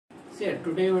So yeah,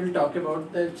 today we will talk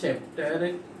about the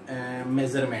chapter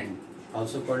measurement,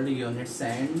 also called units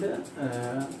and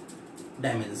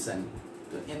dimension.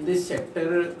 So in this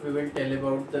chapter we will tell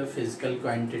about the physical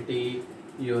quantity,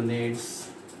 units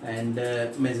and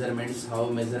measurements, how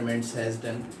measurements has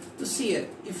done. So see here,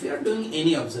 if you are doing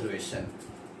any observation,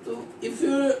 so if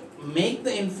you make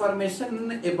the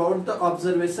information about the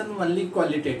observation only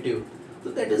qualitative, so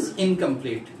that is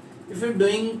incomplete. If you are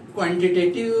doing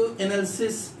quantitative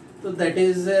analysis, so that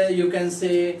is you can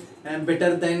say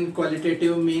better than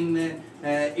qualitative, mean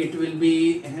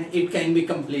it can be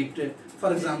complete.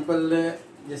 For example,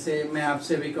 जैसे मैं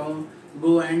आपसे भी कहूँ,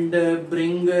 go and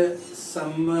bring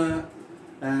some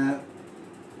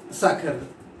साखर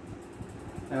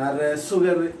or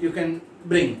sugar you can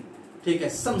bring, ठीक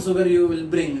है, some sugar you will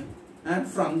bring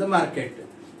from the market.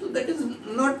 So that is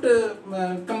not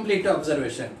complete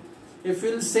observation. If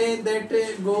you will say that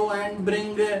go and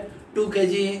bring 2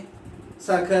 kg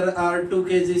sakhar or 2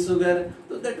 kg sugar,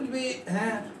 so that will be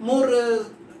more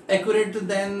accurate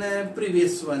than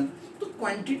previous one. तो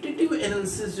quantitative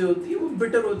analysis जो होती है वो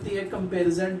better होती है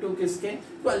comparison to किसके,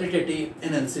 qualitative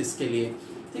analysis के लिए,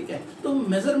 ठीक है. तो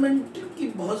मेजरमेंट की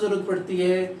बहुत जरूरत पड़ती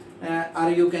है,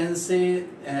 are you can say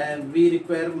we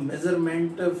require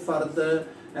measurement for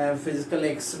the physical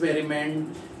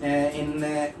experiment in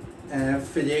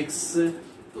physics.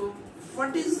 तो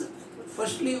what is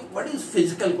firstly what is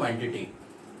physical quantity?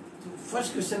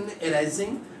 First question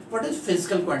arising, what is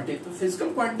physical quantity? So physical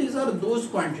quantities are those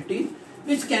quantities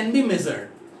which can be measured,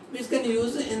 which can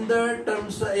use in the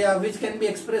terms, which can be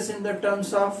expressed in the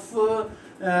terms of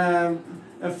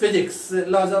physics,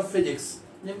 laws of physics,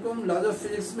 जिनको हम laws of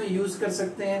physics में use कर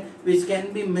सकते हैं, which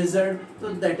can be measured,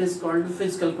 so that is called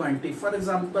physical quantity. For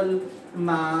example,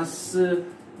 mass,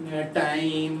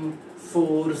 time,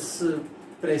 force,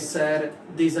 pressure,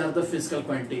 these are the physical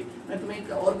quantity. मैं तुम्हें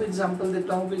एक और भी एग्जांपल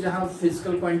देता हूँ कि जहाँ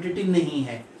physical quantity नहीं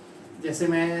है. जैसे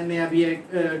मैंने अभी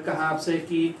कहा आपसे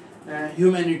कि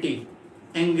ह्यूमैनिटी,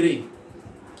 एंग्री,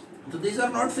 तो these are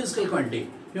not physical quantity.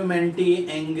 Humanity,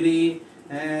 angry,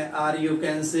 और यू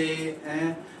कैन से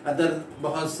अदर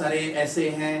बहुत सारे ऐसे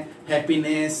हैं,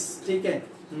 हैप्पीनेस, ठीक है.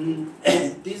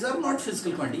 These are not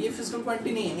physical quantity. ये physical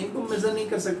quantity नहीं है, इनको मेजर नहीं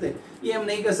कर सकते. ये हम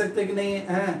नहीं कर सकते कि नहीं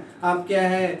आप क्या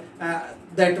है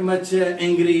that much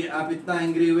angry, आप इतना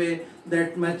एंग्री हुए,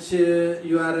 that much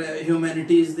your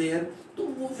humanity is there. तो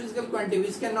वो physical quantity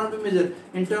which cannot be measured,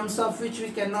 in terms of which we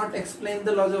cannot explain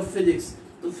the laws of physics.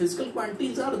 So physical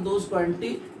quantities are those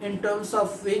quantity in terms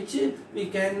of which we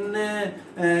can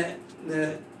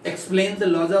explain the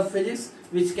laws of physics,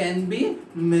 which can be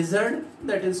measured,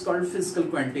 that is called physical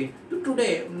quantity. So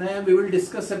today we will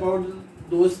discuss about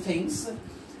those things.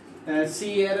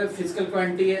 See here, physical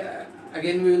quantity,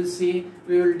 again we will see,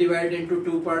 we will divide into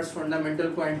two parts,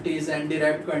 fundamental quantities and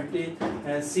derived quantity.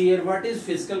 See here, what is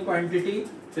physical quantity?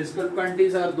 Physical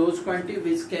quantities are those quantities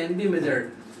which can be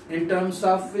measured, in terms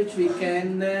of which we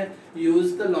can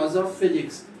use the laws of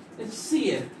physics. See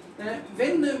here,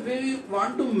 when we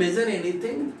want to measure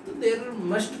anything, there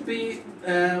must be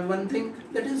one thing,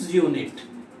 that is unit.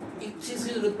 एक चीज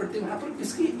की जरूरत पड़ती है वहां पर,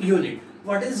 किसकी? Unit.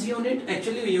 What is unit?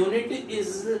 Actually unit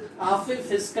is of a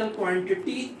physical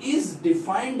quantity is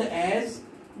defined as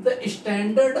the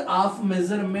standard of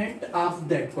measurement of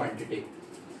that quantity.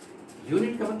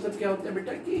 Unit का मतलब क्या होता है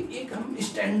बेटा, कि एक हम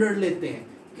स्टैंडर्ड लेते हैं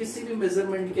किसी भी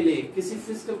मेजरमेंट के लिए, किसी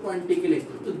फिजिकल क्वांटिटी के लिए,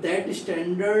 तो that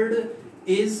standard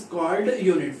is called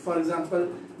unit. For example,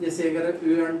 जैसे अगर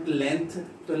वी वांट लेंथ,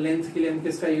 तो लेंथ के लिए हम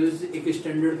किसका यूज, एक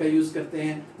स्टैंडर्ड का यूज करते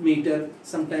हैं, metre.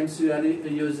 Sometimes we are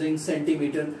using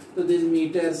centimetre. तो this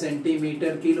metre,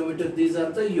 centimetre, kilometre, these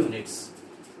are the units.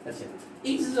 अच्छा,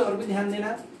 एक चीज और भी ध्यान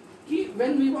देना कि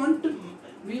when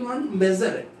we want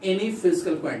major any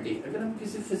physical quantity, अगर हम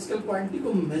किसी फिजिकल क्वांटिटी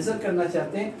को मेजर करना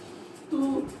चाहते हैं, तो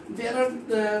there are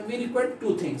we require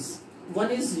two things.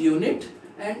 One is unit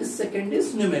and second is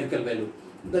numerical value.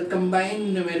 The combined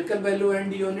numerical value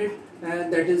and unit,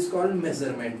 that is called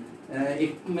measurement.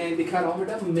 एक मैं दिखा रहा हूँ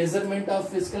बेटा, measurement of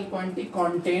physical quantity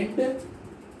contained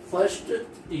first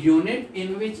unit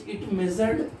in which it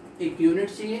measured, एक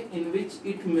unit चाहिए in which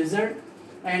it measured,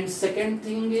 and second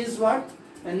thing is what?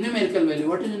 Numerical value.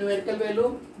 What is numerical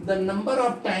value? The number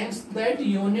of times that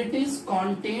unit is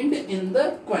contained in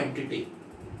the quantity.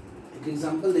 एक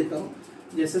example देता हूँ.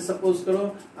 जैसे suppose करो,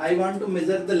 I want to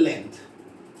measure the length,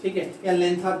 ठीक है, या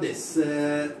length of this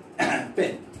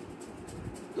pen.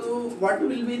 तो what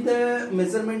will be the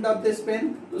measurement of this pen?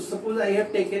 तो suppose I have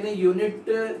taken a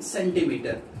unit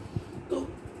centimetre. तो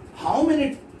how many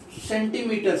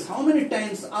centimetres, how many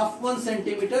times of 1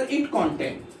 centimetre it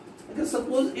contain? अगर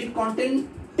suppose it contain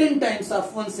 10 times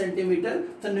of 1 centimeter.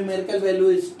 The numerical value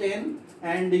is 10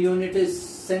 and the unit is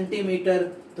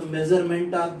centimeter. The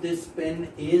measurement of this pen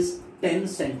is 10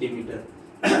 centimeter.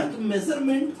 The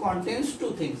measurement contains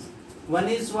two things. One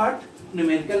is what?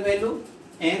 Numerical value.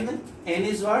 N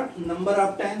is what? Number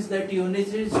of times that unit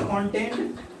is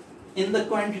contained in the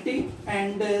quantity,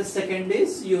 and second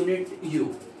is unit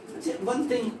U. One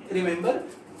thing remember,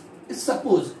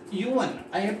 suppose U1,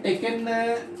 I have taken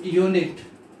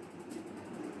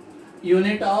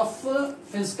unit of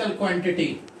physical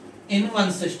quantity in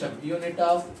one system, unit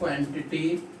of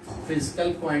quantity,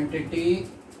 physical quantity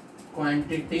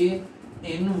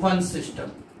in one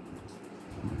system,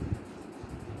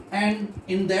 and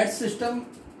in that system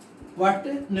what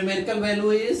numerical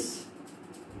value is?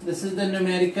 This is the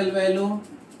numerical value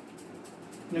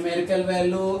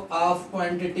of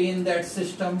quantity in that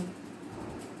system,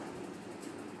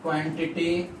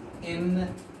 quantity in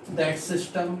that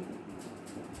system.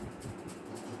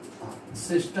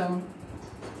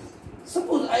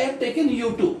 Suppose I have taken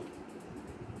U2,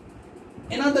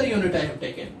 another unit I have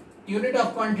taken, unit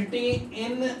of quantity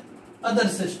in other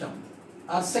system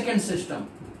or second system,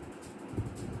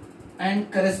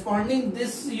 and corresponding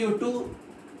this U2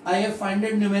 I have found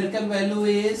numerical value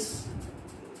is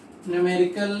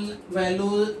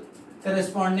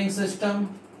corresponding system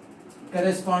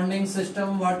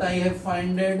what I have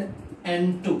found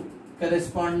N2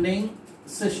 corresponding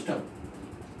system.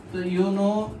 So you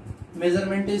know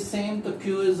measurement is same, so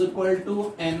Q is equal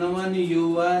to N1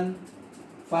 U1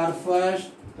 for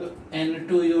first, N2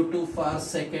 U2 for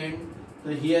second. So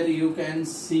here you can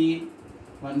see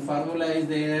one formula is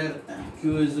there,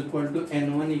 Q is equal to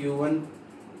N1 U1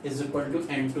 is equal to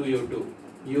N2 U2.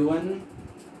 U1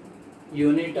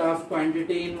 unit of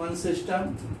quantity in one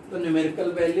system, the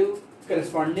numerical value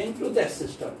corresponding to that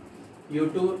system.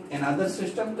 U2 another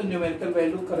system, the numerical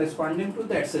value corresponding to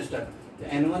that system.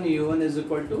 N1 U1 is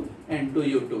equal to N2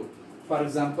 U2. For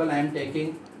example, I am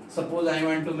taking, suppose I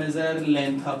want to measure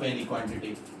length of any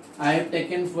quantity. I have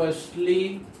taken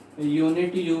firstly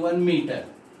unit U1 meter,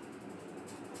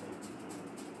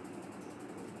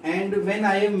 and when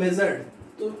I have measured,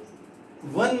 so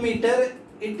 1 meter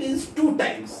it is 2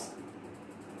 times.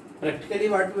 Practically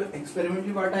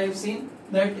experimentally what I have seen,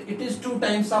 that it is 2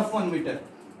 times of 1 meter.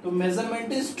 So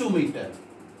measurement is 2 meter.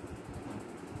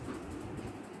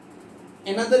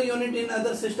 Another unit in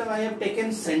other system I have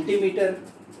taken centimeter.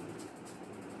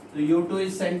 So U2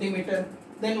 is centimeter.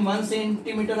 Then 1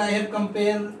 centimeter I have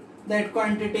compared that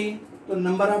quantity. So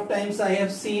number of times I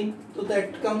have seen. So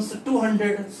that comes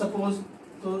 200 suppose.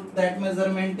 So that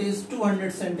measurement is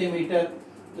 200 centimeter.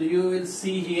 So you will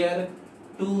see here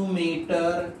 2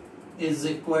 meter is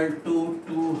equal to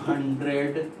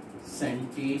 200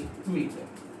 centimeter.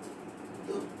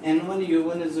 So N1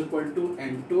 U1 is equal to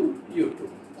N2 U2.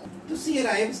 So see here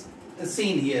I have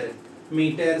seen here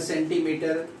meter,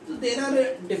 centimeter. So there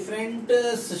are different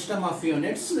system of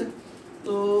units.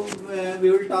 So we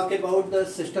will talk about the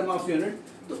system of unit.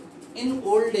 So in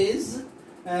old days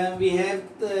we have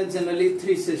generally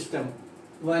 3 system.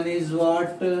 One is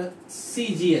what?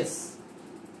 CGS.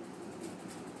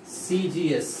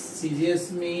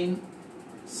 CGS mean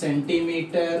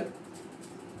centimeter,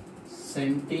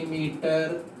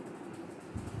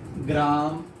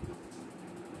 gram,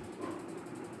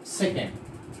 second.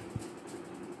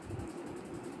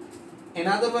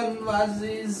 Another one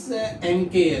is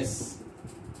MKS,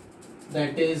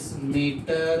 that is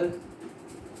meter,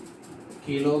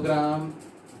 kilogram,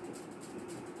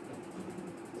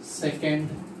 second.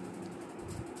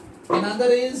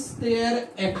 Another is their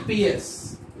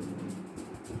FPS,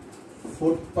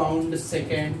 foot pound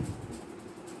second,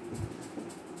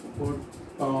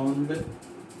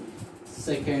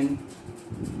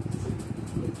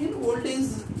 In old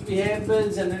days we have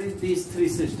generally these 3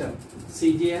 systems.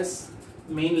 CGS,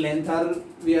 mean length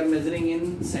we are measuring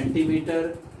in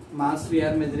centimeter, mass we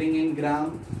are measuring in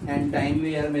gram, and time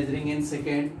we are measuring in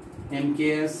second.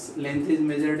 MKS, length is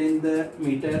measured in the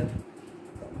meter,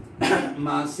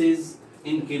 mass is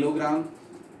in kilogram,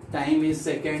 time is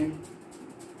second.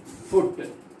 Foot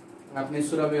आपने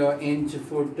सुना भी होगा inch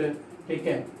foot, ठीक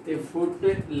है. तो foot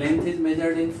length is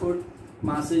measured in foot,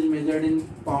 mass is measured in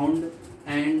pound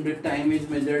and time is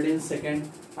measured in second.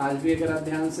 आज भी अगर आप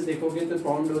ध्यान से देखोगे तो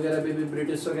पाउंड वगैरह भी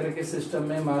ब्रिटिश वगैरह के सिस्टम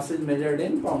में mass is measured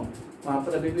in pound, वहां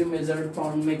पर अभी भी मेजर्ड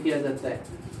पाउंड में किया जाता है.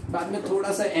 बाद में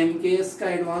थोड़ा सा MKS का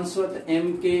एडवांस हुआ था,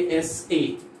 MKSA,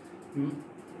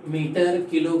 metre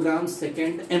kilogram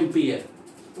second ampere,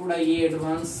 थोड़ा ये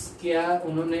एडवांस किया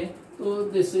उन्होंने. तो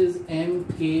this is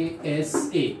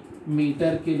MKSA,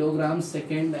 metre kilogram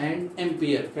second and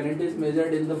ampere. Current is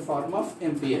measured in the form of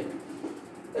ampere.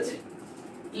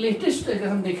 Latest अगर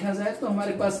हम देखा जाए तो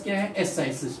हमारे पास क्या है,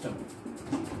 एसआई सिस्टम,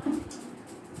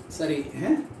 सॉरी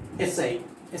है SI.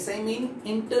 SI mean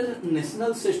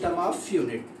international system of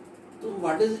unit. तो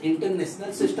what is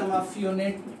international system of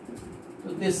unit? तो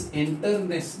this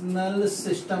international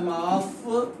system of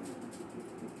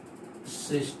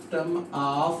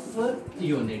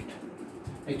unit,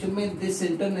 actually में this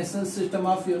international system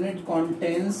of unit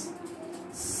contains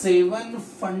 7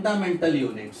 fundamental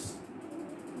units,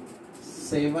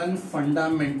 7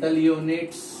 fundamental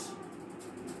units,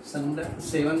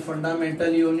 7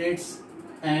 fundamental units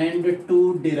and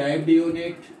 2 derived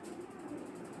unit,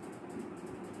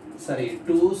 sorry,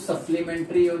 2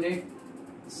 supplementary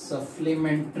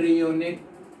unit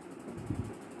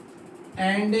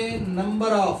and a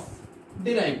number of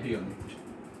derived unit,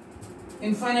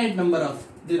 infinite number of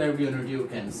derived unit you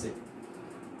can say.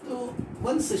 So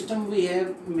one system we have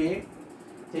made,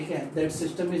 ठीक है, that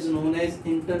system is known as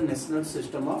international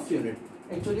system of unit.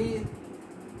 Actually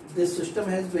this system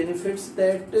has benefits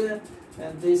that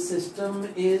this system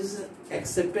is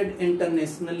accepted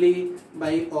internationally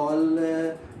by all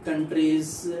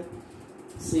countries.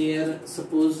 Here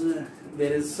suppose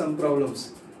there is some problems,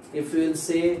 if we will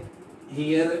say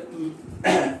here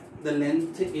the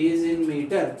length is in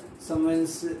meter, someone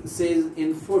says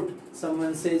in foot,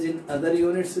 someone says in other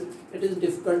units, it is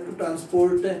difficult to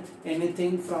transport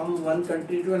anything from one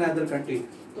country to another country.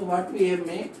 So what we have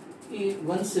made,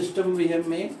 one system we have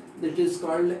made, that is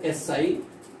called SI.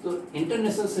 So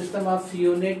international system of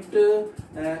unit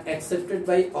accepted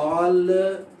by all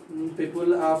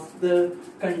people of the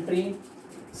country.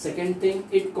 Second thing,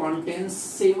 it contains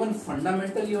 7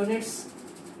 fundamental units,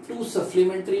 2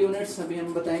 supplementary units, अभी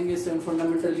हम बताएंगे 7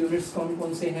 fundamental units कौन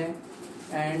कौन से हैं,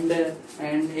 and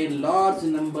a large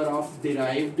number of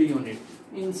derived unit.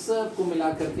 इन सब को मिला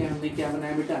करके हमने क्या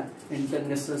बनाया बेटा,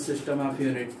 इंटरनेशनल सिस्टम ऑफ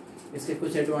यूनिट। इसके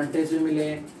कुछ एडवांटेज भी मिले,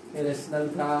 रेशनल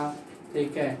था,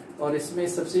 ठीक है, और इसमें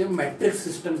सबसे मैट्रिक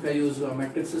सिस्टम का यूज हुआ।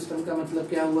 मैट्रिक सिस्टम का मतलब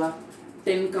क्या हुआ,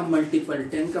 10 का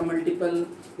मल्टीपल,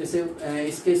 जैसे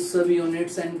इसके सब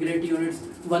units and great units,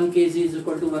 1 kg is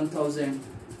equal to 1000,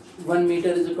 1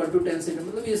 metre is equal to 10 centimetre,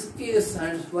 मतलब इसके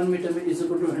 1 मीटर में इज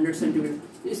इक्वल टू 100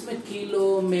 सेंटीमीटर। इसमें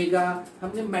किलो, मेगा,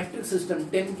 हमने मैट्रिक सिस्टम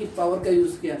 10 की पावर का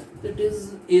यूज किया। It is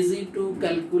easy to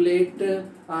calculate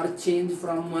और change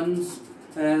from one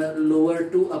lower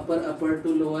to upper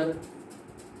two lower.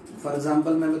 For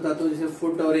example मैं बताता हूँ, जैसे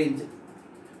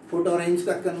फुट और इंच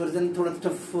का कन्वर्जन थोड़ा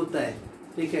टफ होता है,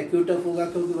 ठीक है, क्यों टफ होगा,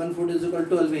 क्योंकि 1 foot is equal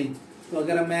to 12 inch. तो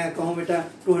अगर मैं कहूँ बेटा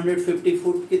 250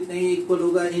 फुट कितने इक्वल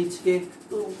होगा इंच के,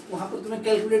 तो वहां पर तुम्हें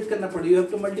कैलकुलेट करना पड़ेगा, you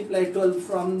have to multiply 12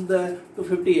 from the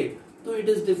 258, तो इट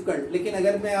इज डिफिकल्ट। लेकिन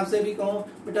अगर मैं आपसे भी कहूँ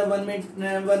बेटा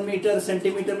 1 मीटर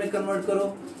सेंटीमीटर में कन्वर्ट करो,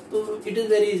 तो it is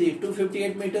very easy.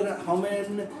 258 metre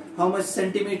how much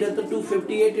centimetre, तो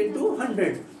 258 इंटू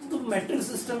 100। तो मैट्रिक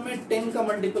सिस्टम में 10 का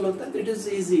मल्टीपल होता है, तो इट इज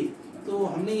इजी। तो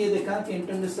हमने ये देखा कि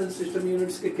इंटरनेशनल सिस्टम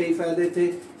यूनिट्स के कई फायदे थे,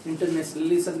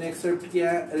 इंटरनेशनली सबने एक्सेप्ट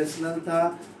किया, रेशनल था,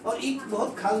 और एक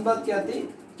बहुत खास बात क्या थी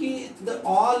कि the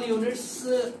all units,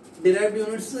 derived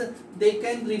units, they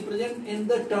can represent in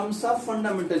the terms of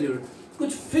fundamental unit.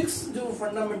 कुछ फिक्स जो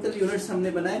फंडामेंटल यूनिट्स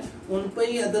हमने बनाए, उन पर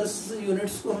ही अदर्स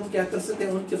यूनिट्स को हम क्या कर सकते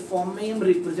हैं, उनके फॉर्म में ही हम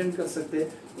रिप्रेजेंट कर सकते हैं।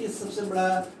 ये सबसे बड़ा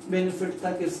बेनिफिट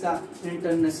था किसका,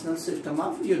 इंटरनेशनल सिस्टम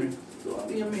ऑफ यूनिट। तो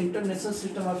अभी हम इंटरनेशनल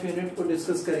सिस्टम ऑफ यूनिट को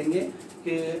डिस्कस करेंगे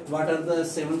कि what are the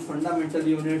 7 fundamental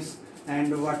units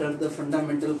and what are the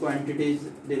fundamental quantities,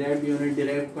 derived unit,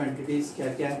 derived quantities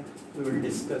क्या क्या, वी विल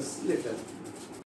डिस्कस लेटर।